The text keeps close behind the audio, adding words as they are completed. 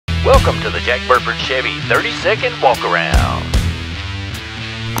Welcome to the Jack Burford Chevy 30-second walk-around.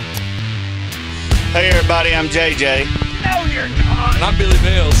 Hey everybody, I'm JJ. No, you're not. And I'm Billy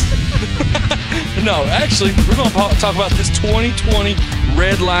Bales. No, actually, we're going to talk about this 2020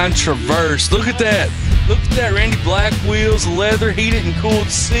 Redline Traverse. Look at that. Look at that, Randy. Black wheels, leather, heated and cooled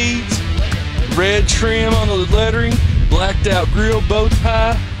seats, red trim on the lettering, blacked out grill, bow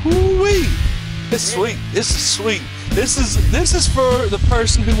tie. Woo-wee. It's sweet. This is sweet. This is for the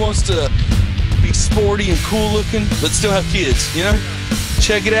person who wants to be sporty and cool looking, but still have kids, you know?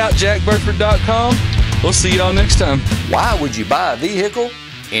 Check it out, jackburford.com. We'll see y'all next time. Why would you buy a vehicle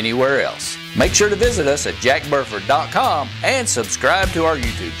anywhere else? Make sure to visit us at jackburford.com and subscribe to our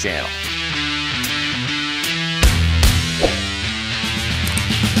YouTube channel.